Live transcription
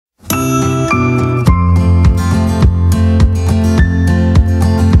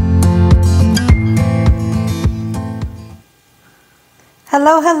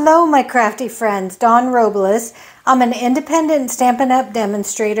Hello, hello, my crafty friends. Dawn Robles. I'm an independent Stampin' Up!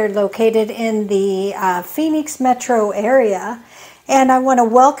 Demonstrator located in the Phoenix metro area. And I want to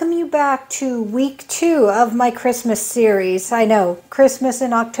welcome you back to week 2 of my Christmas series. I know, Christmas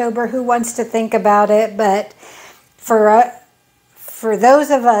in October, who wants to think about it? But for those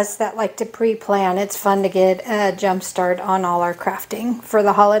of us that like to pre-plan, it's fun to get a jump start on all our crafting for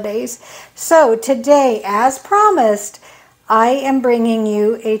the holidays. So today, as promised, I am bringing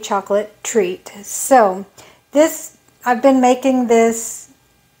you a chocolate treat. So I've been making this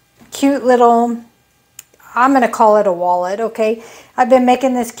cute little, I'm going to call it a wallet, okay? I've been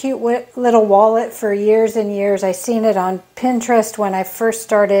making this cute little wallet for years and years. I seen it on Pinterest when I first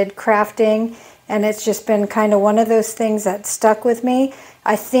started crafting, and it's just been kind of one of those things that stuck with me.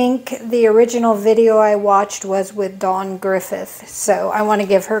 I think the original video I watched was with Dawn Griffith, so I want to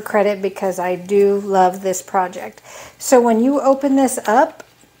give her credit because I do love this project. So when you open this up,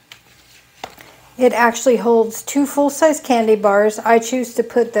 it actually holds 2 full-size candy bars. I choose to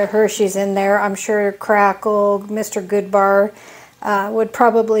put the Hershey's in there. I'm sure Crackle, Mr. Goodbar would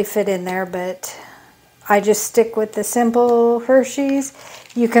probably fit in there, but I just stick with the simple Hershey's.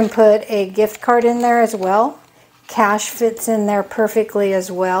 You can put a gift card in there as well. Cash fits in there perfectly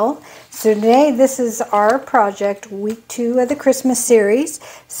as well. So today, this is our project, week 2 of the Christmas series.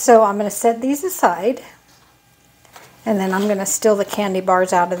 So I'm going to set these aside. And then I'm going to steal the candy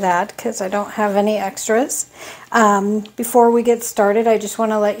bars out of that because I don't have any extras. Before we get started, I just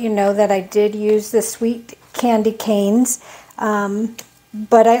want to let you know that I did use the sweet candy canes.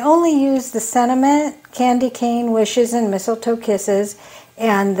 But I only used the sentiment, candy cane, wishes, and mistletoe kisses,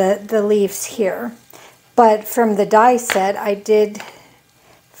 and the leaves here. But from the die set, I did,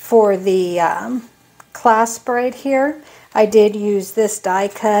 for the clasp right here, I did use this die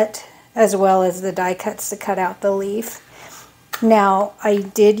cut as well as the die cuts to cut out the leaf. Now, I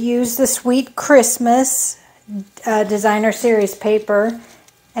did use the Sweet Christmas designer series paper,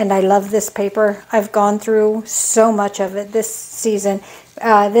 and I love this paper. I've gone through so much of it this season.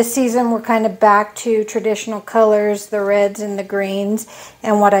 This season we're kind of back to traditional colors, the reds and the greens.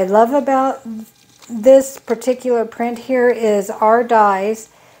 And what I love about this particular print here is our dies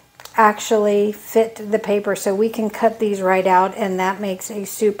actually fit the paper, so we can cut these right out, and that makes a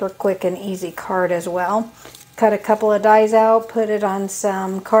super quick and easy card as well. Cut a couple of dies out, put it on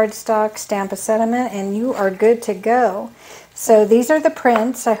some cardstock, stamp a sentiment, and you are good to go. So these are the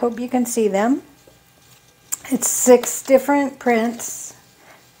prints. I hope you can see them. It's 6 different prints,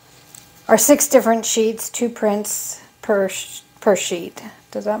 or 6 different sheets, 2 prints per sheet.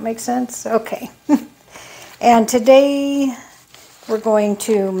 Does that make sense? Okay. And today we're going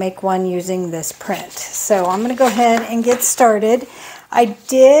to make one using this print. So I'm going to go ahead and get started. I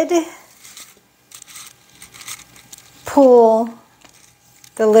did pull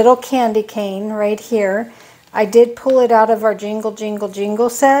the little candy cane right here. I did pull it out of our Jingle Jingle Jingle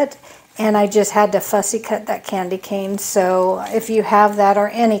set, and I just had to fussy cut that candy cane. So if you have that, or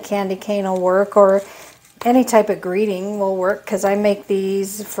any candy cane will work, or any type of greeting will work, because I make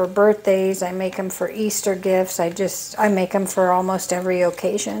these for birthdays, I make them for Easter gifts, I make them for almost every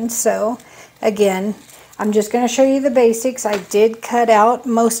occasion. So again, I'm just going to show you the basics. I did cut out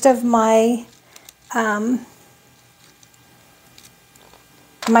most of my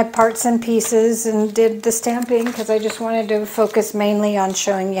my parts and pieces and did the stamping because I just wanted to focus mainly on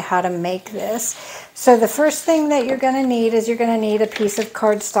showing you how to make this. So the first thing that you're going to need is you're going to need a piece of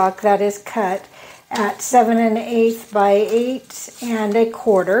cardstock that is cut at 7 1/8 by 8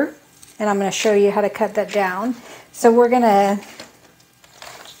 1/4, and I'm going to show you how to cut that down. So we're going to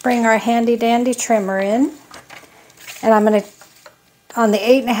bring our handy dandy trimmer in, and I'm going to, on the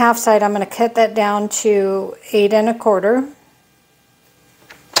 8 1/2 side, I'm going to cut that down to 8 1/4.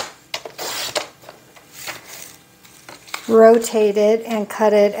 Rotate it and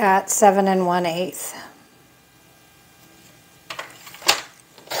cut it at 7 1/8.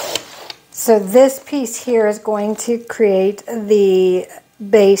 So this piece here is going to create the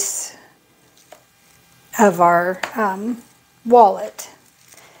base of our wallet.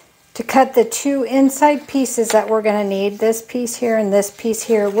 To cut the 2 inside pieces that we're going to need, this piece here and this piece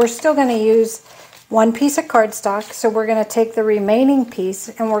here, we're still going to use 1 piece of cardstock. So we're going to take the remaining piece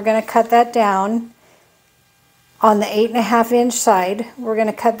and we're going to cut that down on the 8 1/2 inch side. We're going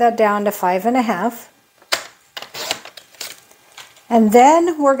to cut that down to 5 1/2. And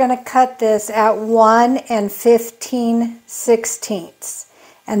then we're going to cut this at 1 15/16.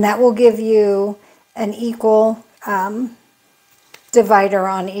 And that will give you an equal divider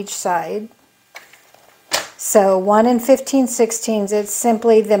on each side. So 1 15/16, it's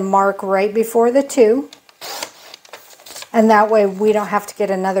simply the mark right before the 2. And that way we don't have to get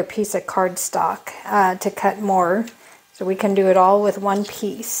another piece of cardstock to cut more. So we can do it all with one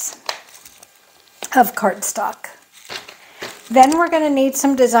piece of cardstock. Then we're going to need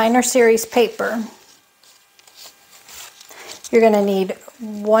some designer series paper. You're going to need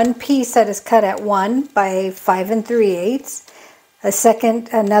one piece that is cut at 1 by 5 3/8.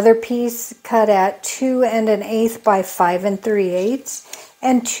 Another piece cut at 2 1/8 by 5 3/8.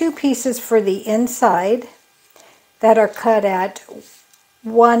 And 2 pieces for the inside that are cut at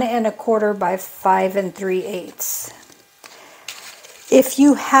 1 1/4 by 5 3/8. If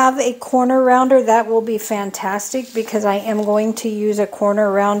you have a corner rounder, that will be fantastic because I am going to use a corner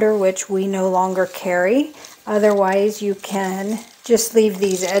rounder, which we no longer carry. Otherwise, you can just leave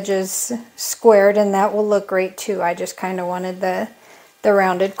these edges squared and that will look great too. I just kind of wanted the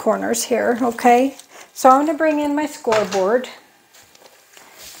rounded corners here, okay? So I'm going to bring in my scoreboard.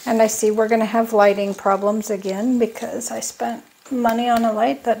 And I see we're going to have lighting problems again because I spent money on a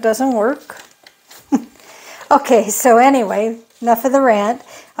light that doesn't work. Okay, so anyway, enough of the rant.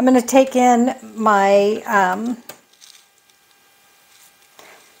 I'm going to take in my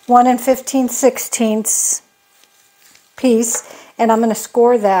 1 15/16 piece and I'm going to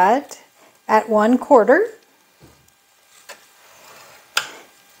score that at 1/4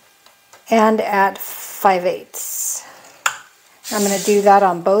 and at 5/8. I'm going to do that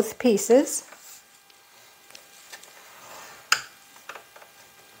on both pieces.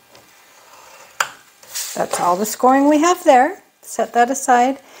 That's all the scoring we have there. Set that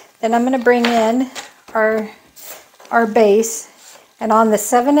aside. Then I'm going to bring in our base, and on the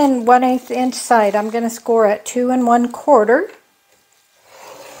 7 1/8 inch side I'm going to score at 2 1/4,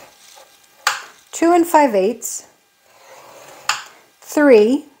 2 5/8,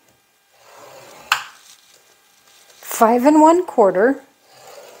 3, 5 1/4,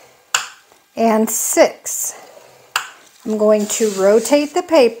 and 6. I'm going to rotate the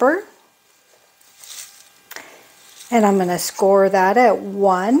paper and I'm going to score that at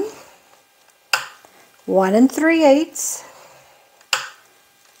 1, 1 3/8,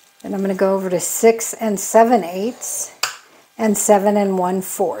 and I'm going to go over to 6 7/8, and 7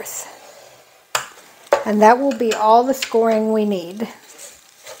 1/4. And that will be all the scoring we need.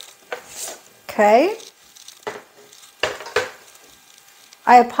 Okay.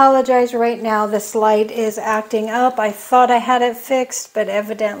 I apologize right now, this light is acting up. I thought I had it fixed, but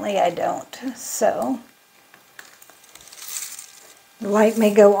evidently I don't. So the light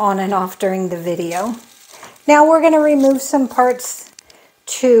may go on and off during the video. Now we're going to remove some parts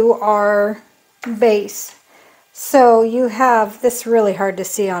to our base. So you have, this is really hard to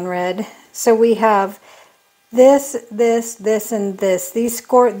see on red. So we have this, and this.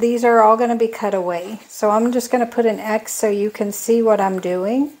 These are all going to be cut away. So I'm just going to put an X so you can see what I'm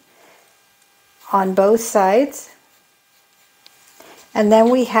doing on both sides. And then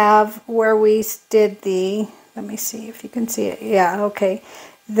we have where we did the, let me see if you can see it. Yeah, okay.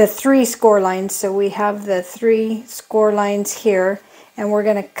 The 3 score lines. So we have the 3 score lines here, and we're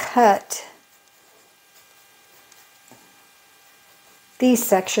going to cut these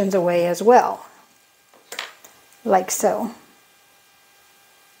sections away as well. Like so.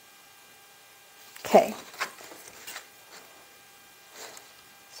 Okay.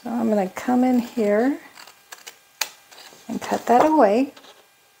 So I'm going to come in here and cut that away.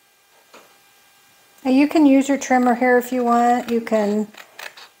 Now you can use your trimmer here if you want. You can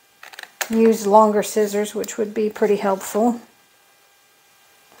use longer scissors, which would be pretty helpful.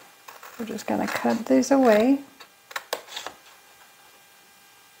 We're just going to cut these away.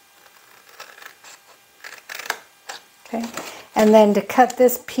 Okay, and then to cut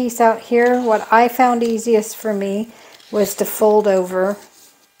this piece out here, what I found easiest for me was to fold over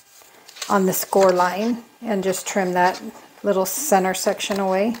on the score line and just trim that little center section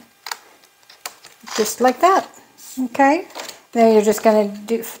away. Just like that. Okay, then you're just going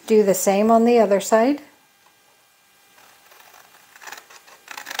to do the same on the other side.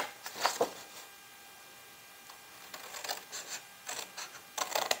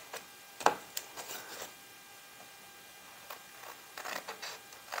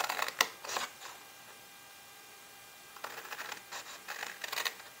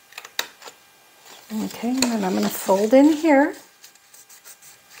 Okay, and then I'm going to fold in here.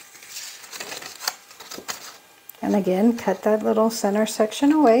 And again, cut that little center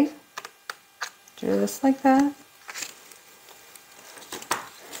section away. Just like that.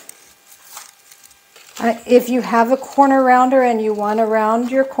 If you have a corner rounder and you want to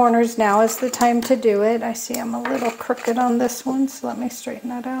round your corners, now is the time to do it. I see I'm a little crooked on this one, so let me straighten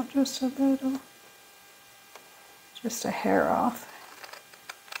that out just a little. Just a hair off.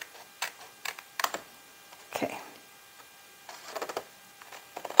 Okay.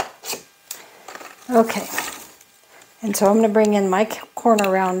 Okay, and so I'm going to bring in my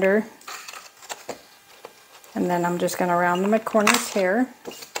corner rounder, and then I'm just going to round my corners here.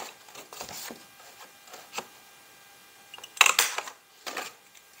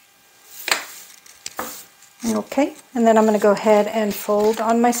 Okay, and then I'm going to go ahead and fold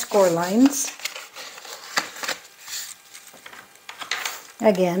on my score lines.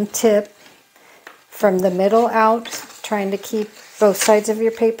 Again, tip from the middle out, trying to keep both sides of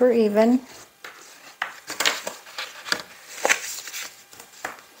your paper even.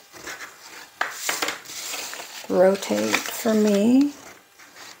 Rotate for me.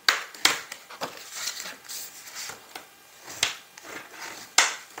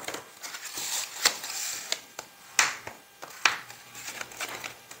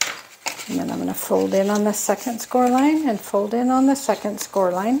 And then I'm going to fold in on the second score line and fold in on the second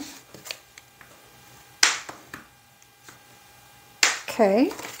score line.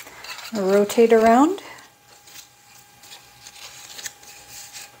 Okay, I'll rotate around.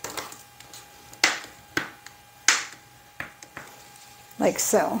 Like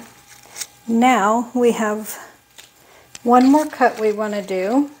so. Now we have one more cut we want to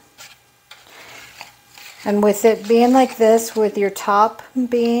do. And with it being like this, with your top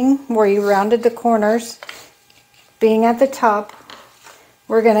being where you rounded the corners, being at the top,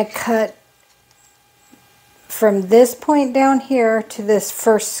 we're going to cut from this point down here to this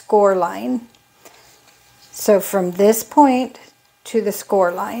first score line. So from this point to the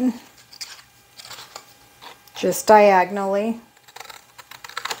score line, just diagonally.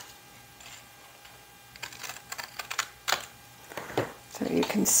 So you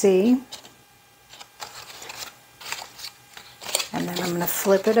can see. And then I'm going to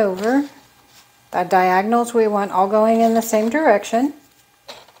flip it over. The diagonals we want all going in the same direction.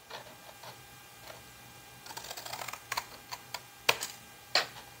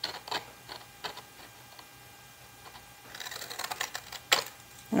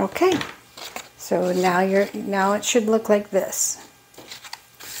 Okay, so now it should look like this.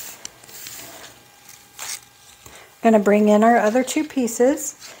 I'm going to bring in our other two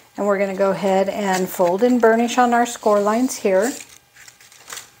pieces, and we're going to go ahead and fold and burnish on our score lines here.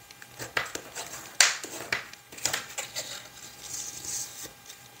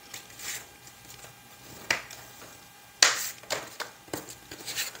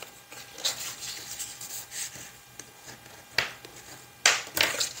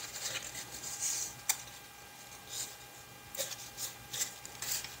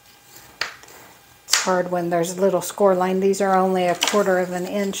 Hard when there's a little score line. These are only 1/4 of an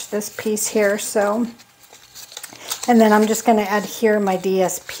inch, this piece here, so. And then I'm just going to adhere my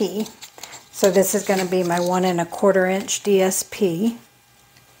DSP. So this is going to be my 1 1/4 inch DSP.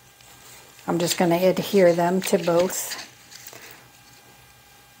 I'm just going to adhere them to both.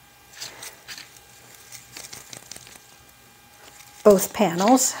 Both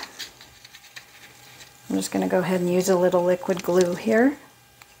panels. I'm just going to go ahead and use a little liquid glue here.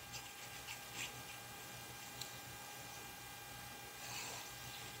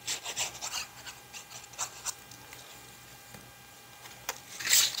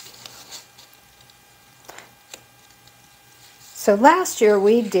 So last year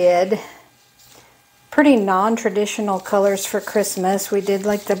we did pretty non-traditional colors for Christmas. We did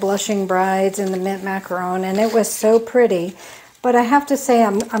like the Blushing Brides and the Mint Macaron, and it was so pretty. But I have to say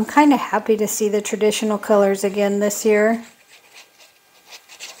I'm kind of happy to see the traditional colors again this year.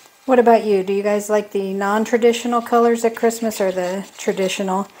 What about you? Do you guys like the non-traditional colors at Christmas or the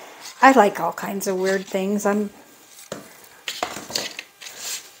traditional? I like all kinds of weird things. I'm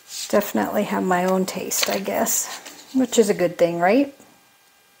definitely have my own taste, I guess. Which is a good thing, right?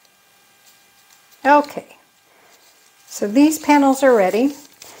 Okay, so these panels are ready.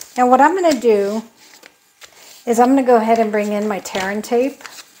 And what I'm going to do is I'm going to go ahead and bring in my tear and tape.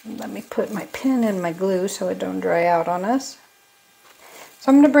 Let me put my pin in my glue so it don't dry out on us.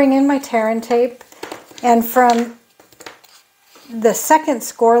 So I'm going to bring in my tear and tape, and from the second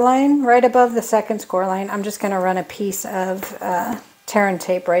score line, right above the second score line, I'm just going to run a piece of tear and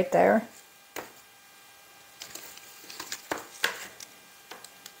tape right there.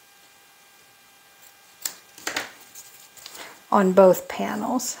 On both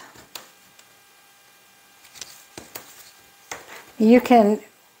panels. You can,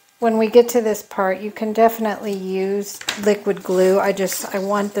 when we get to this part, you can definitely use liquid glue. I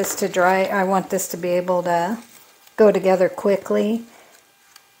want this to dry. I want this to be able to go together quickly.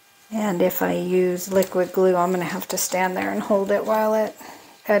 And if I use liquid glue, I'm going to have to stand there and hold it while it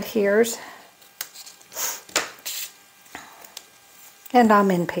adheres. And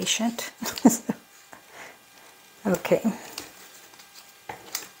I'm impatient. Okay.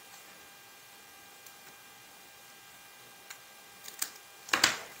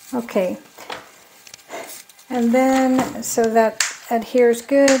 Okay, and then so that adheres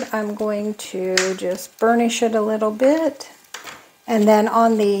good, I'm going to just burnish it a little bit. And then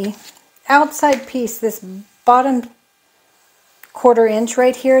on the outside piece, this bottom 1/4 inch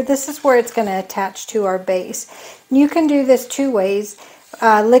right here, this is where it's going to attach to our base. You can do this 2 ways.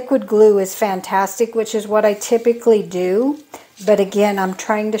 Liquid glue is fantastic, which is what I typically do. But again, I'm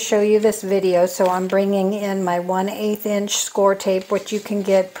trying to show you this video, so I'm bringing in my 1/8 inch score tape, which you can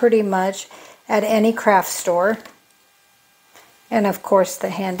get pretty much at any craft store. And of course the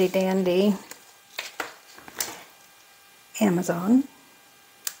handy dandy Amazon.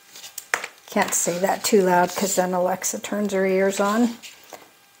 Can't say that too loud because then Alexa turns her ears on.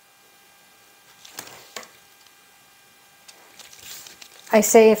 I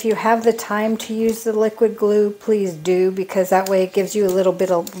say if you have the time to use the liquid glue, please do, because that way it gives you a little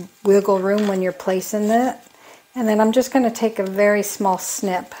bit of wiggle room when you're placing it. And then I'm just going to take a very small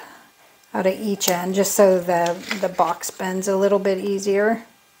snip out of each end just so the box bends a little bit easier.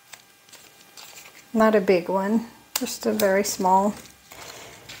 Not a big one, just a very small.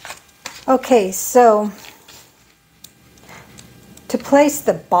 Okay, so to place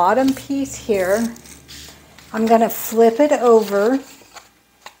the bottom piece here, I'm going to flip it over.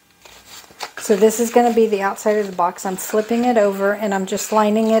 So this is going to be the outside of the box. I'm flipping it over and I'm just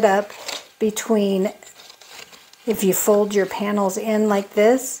lining it up between, if you fold your panels in like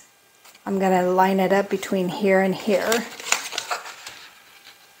this, I'm going to line it up between here and here.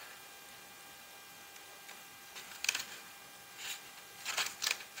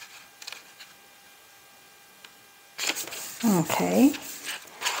 Okay,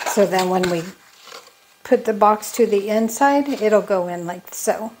 so then when we put the box to the inside, it'll go in like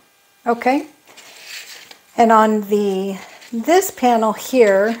so. Okay, and on this panel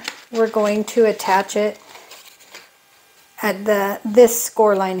here, we're going to attach it at this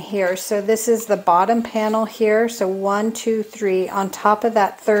score line here. So this is the bottom panel here. So 1, 2, 3 on top of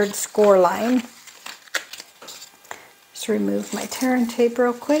that 3rd score line. Just remove my tear and tape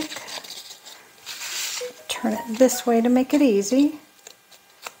real quick. Turn it this way to make it easy.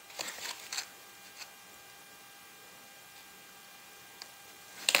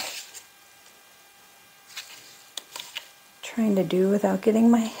 Trying to do without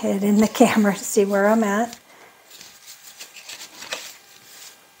getting my head in the camera to see where I'm at.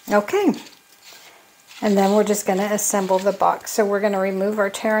 Okay, and then we're just going to assemble the box. So we're going to remove our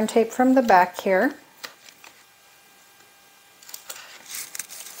tear and tape from the back here.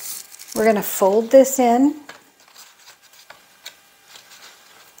 We're going to fold this in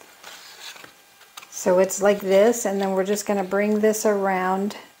so it's like this, and then we're just going to bring this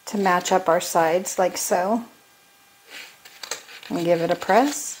around to match up our sides like so. And give it a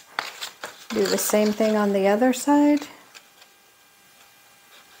press. Do the same thing on the other side.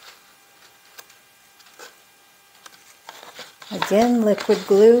 Again, liquid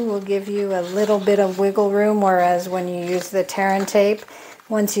glue will give you a little bit of wiggle room, whereas when you use the tear and tape,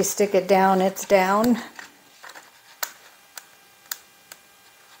 once you stick it down, it's down.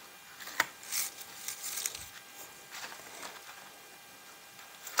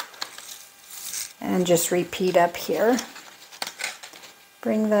 And just repeat up here.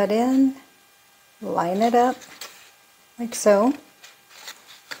 Bring that in, line it up like so.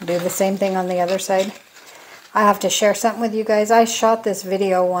 Do the same thing on the other side. I have to share something with you guys. I shot this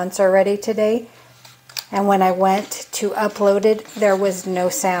video once already today, and when I went to upload it, there was no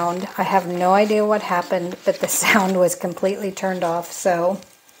sound. I have no idea what happened, but the sound was completely turned off, so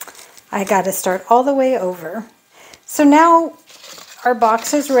I got to start all the way over. So now our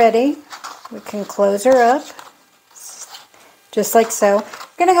box is ready. We can close her up. Just like so.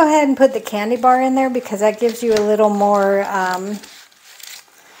 I'm going to go ahead and put the candy bar in there because that gives you a little more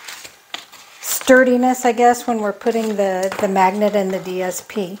sturdiness, I guess, when we're putting the magnet and the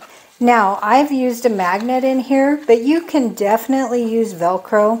DSP. Now, I've used a magnet in here, but you can definitely use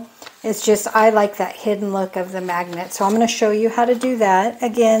Velcro. It's just I like that hidden look of the magnet, so I'm going to show you how to do that.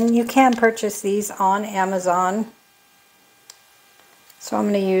 Again, you can purchase these on Amazon. So I'm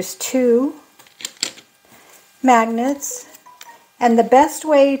going to use 2 magnets. And the best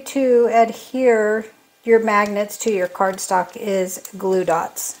way to adhere your magnets to your cardstock is glue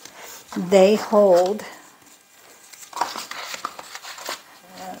dots. They hold.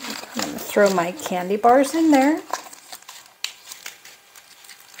 I'm going to throw my candy bars in there.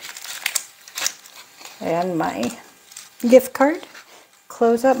 And my gift card.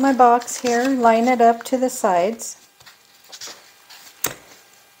 Close up my box here, line it up to the sides.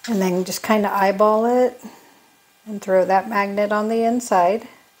 And then just kind of eyeball it. And throw that magnet on the inside.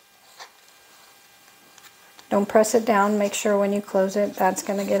 Don't don't press it down. Make sure when you close it, that's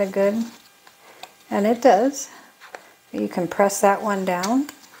going to get a good, and it does. You can press that one down,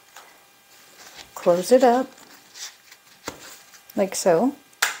 close it up, like so,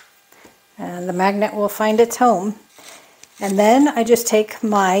 and the magnet will find its home. And then I just take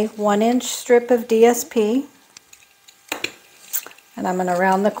my 1-inch strip of DSP, and I'm going to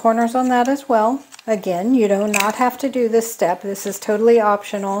round the corners on that as well. Again, you do not have to do this step. This is totally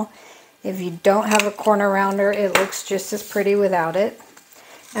optional. If you don't have a corner rounder, it looks just as pretty without it.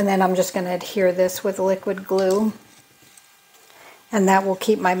 And then I'm just going to adhere this with liquid glue, and that will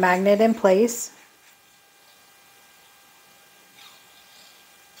keep my magnet in place.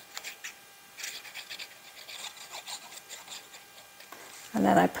 And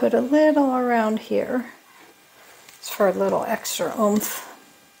then I put a little around here. It's for a little extra oomph.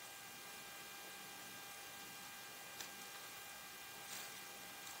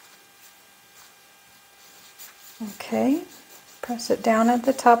 Okay, press it down at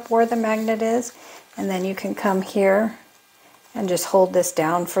the top where the magnet is, and then you can come here and just hold this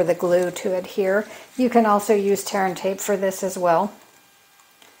down for the glue to adhere. You can also use tear and tape for this as well.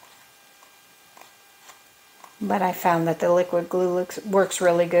 But I found that the liquid glue works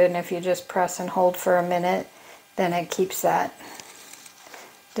really good, and if you just press and hold for a minute, then it keeps that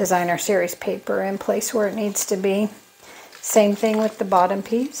designer series paper in place where it needs to be. Same thing with the bottom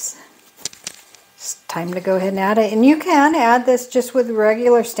piece. It's time to go ahead and add it. And you can add this just with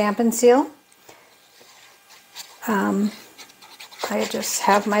regular Stampin' Seal. I just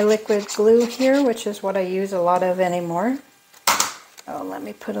have my liquid glue here, which is what I use a lot of anymore. Oh, let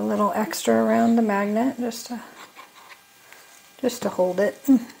me put a little extra around the magnet just to hold it.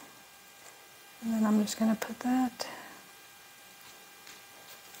 And then I'm just going to put that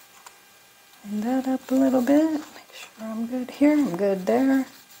and that up a little bit. Make sure I'm good here. I'm good there.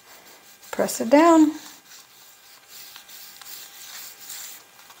 Press it down.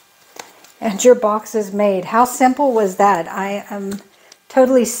 And your box is made. How simple was that? I am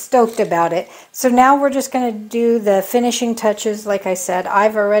totally stoked about it. So now we're just going to do the finishing touches. Like I said,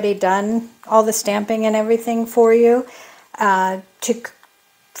 I've already done all the stamping and everything for you. For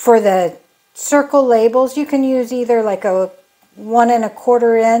the circle labels, you can use either like a 1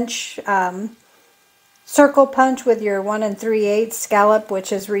 1/4 inch circle punch with your 1 3/8 scallop,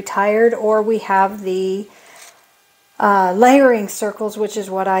 which is retired, or we have the layering circles, which is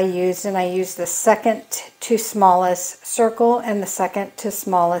what I used, and I used the second to smallest circle and the second to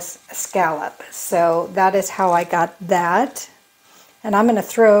smallest scallop. So that is how I got that. And I'm going to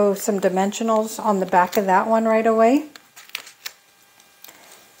throw some dimensionals on the back of that one right away.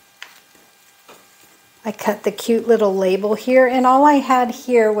 I cut the cute little label here, and all I had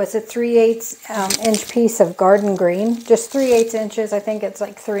here was a 3/8 inch piece of garden green, just 3/8 inches. I think it's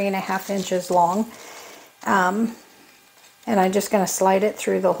like 3.5 inches long. And I'm just going to slide it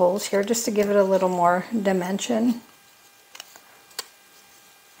through the holes here just to give it a little more dimension.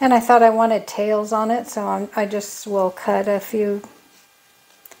 And I thought I wanted tails on it, so I just will cut a few.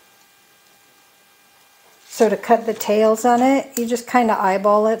 So to cut the tails on it, you just kind of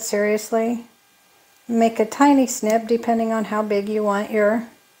eyeball it, seriously. Make a tiny snip depending on how big you want your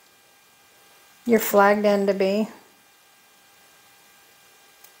flagged end to be.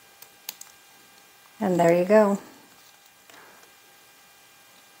 And there you go.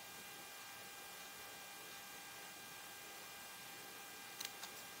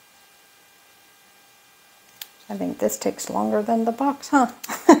 I think this takes longer than the box, huh?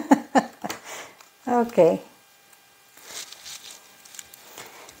 Okay.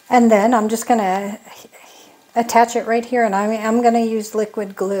 And then I'm just going to attach it right here, and I'm going to use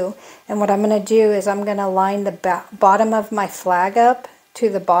liquid glue. And what I'm going to do is I'm going to line the bottom of my flag up to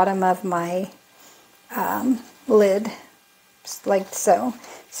the bottom of my lid, just like so.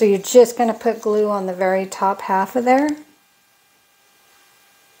 So you're just going to put glue on the very top half of there.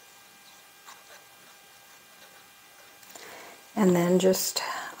 And then just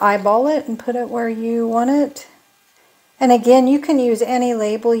eyeball it and put it where you want it. And again, you can use any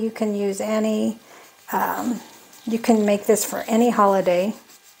label, you can use any, you can make this for any holiday.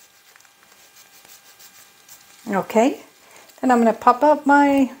 Okay, then I'm going to pop up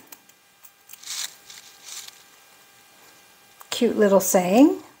my cute little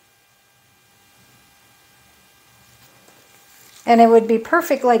saying. And it would be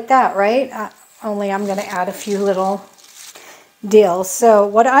perfect like that, right? Only I'm going to add a few little deals. So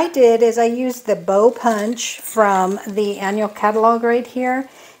what I did is I used the bow punch from the annual catalog right here,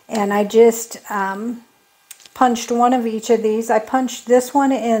 and I just punched one of each of these. I punched this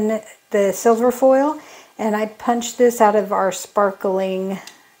one in the silver foil, and I punched this out of our sparkling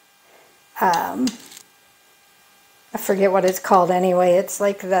I forget what it's called anyway. It's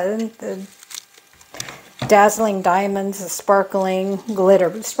like the dazzling diamonds, the sparkling glitter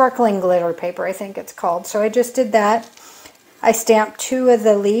paper, I think it's called. So I just did that. I stamped 2 of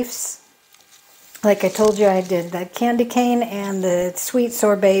the leaves. Like I told you, I did the candy cane and the sweet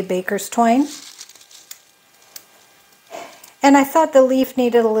sorbet baker's twine. And I thought the leaf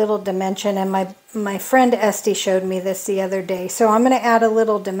needed a little dimension, and my friend Esty showed me this the other day. So I'm going to add a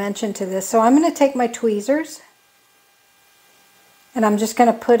little dimension to this. So I'm going to take my tweezers, and I'm just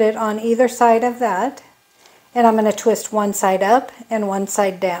going to put it on either side of that. And I'm going to twist one side up and one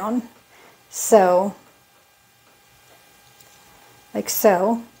side down. So, like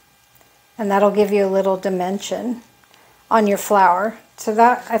so. And that'll give you a little dimension on your flower. So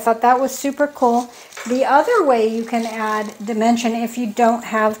that, I thought that was super cool. The other way you can add dimension if you don't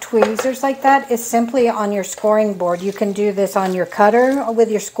have tweezers like that is simply on your scoring board. You can do this on your cutter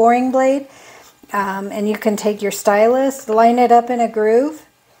with your scoring blade. And you can take your stylus, line it up in a groove,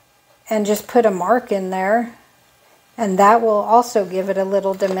 and just put a mark in there. And that will also give it a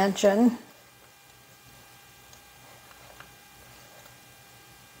little dimension.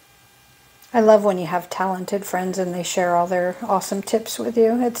 I love when you have talented friends and they share all their awesome tips with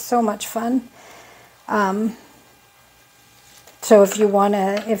you. It's so much fun. So if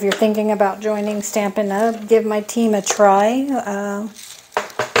you're thinking about joining Stampin' Up, give my team a try.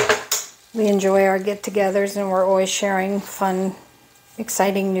 We enjoy our get-togethers and we're always sharing fun,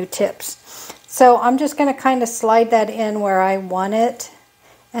 exciting new tips. So I'm just going to kind of slide that in where I want it,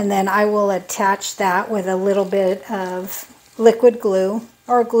 and then I will attach that with a little bit of liquid glue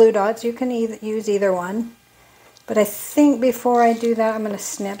or glue dots. You can use either one. But I think before I do that, I'm going to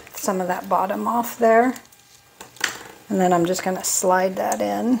snip some of that bottom off there. And then I'm just going to slide that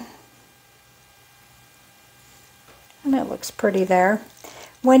in. And it looks pretty there.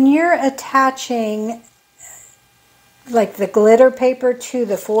 When you're attaching like the glitter paper to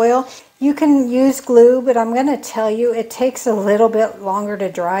the foil, you can use glue, but I'm going to tell you it takes a little bit longer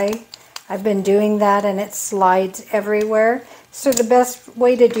to dry. I've been doing that and it slides everywhere. So the best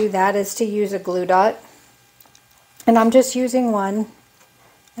way to do that is to use a glue dot. And I'm just using one,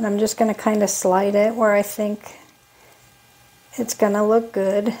 and I'm just going to kind of slide it where I think it's going to look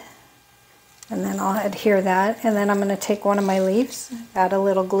good. And then I'll adhere that, and then I'm going to take one of my leaves, add a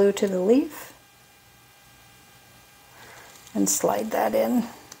little glue to the leaf, and slide that in.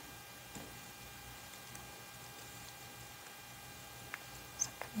 So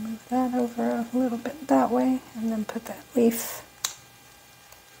I can move that over a little bit that way, and then put that leaf,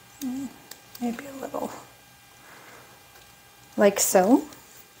 maybe a little like so.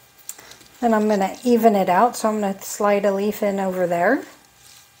 And I'm going to even it out, so I'm going to slide a leaf in over there.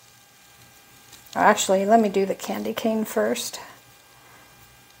 Actually, let me do the candy cane first.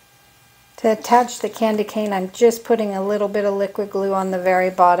 To attach the candy cane, I'm just putting a little bit of liquid glue on the very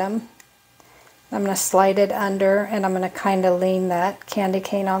bottom. I'm going to slide it under, and I'm going to kind of lean that candy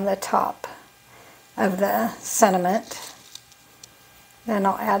cane on the top of the sentiment. Then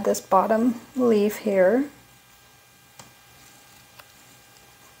I'll add this bottom leaf here.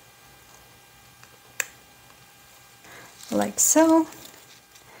 Like so.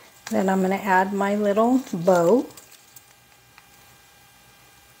 Then I'm going to add my little bow.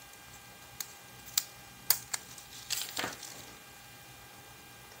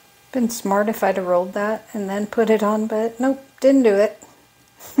 Been smart if I'd have rolled that and then put it on, but nope, didn't do it.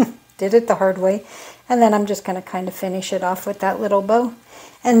 Did it the hard way. And then I'm just going to kind of finish it off with that little bow.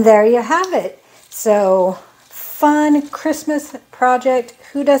 And there you have it. So, fun Christmas project.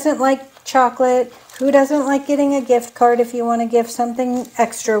 Who doesn't like chocolate? Who doesn't like getting a gift card if you want to give something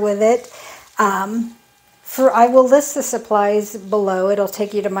extra with it? I will list the supplies below. It'll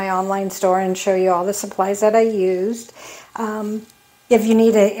take you to my online store and show you all the supplies that I used.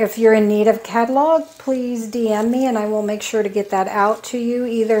 If you're in need of a catalog, please DM me and I will make sure to get that out to you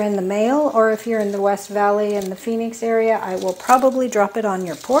either in the mail, or if you're in the West Valley and the Phoenix area, I will probably drop it on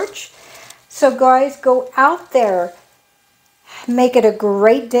your porch. So guys, go out there, make it a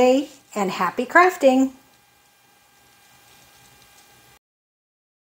great day, and happy crafting!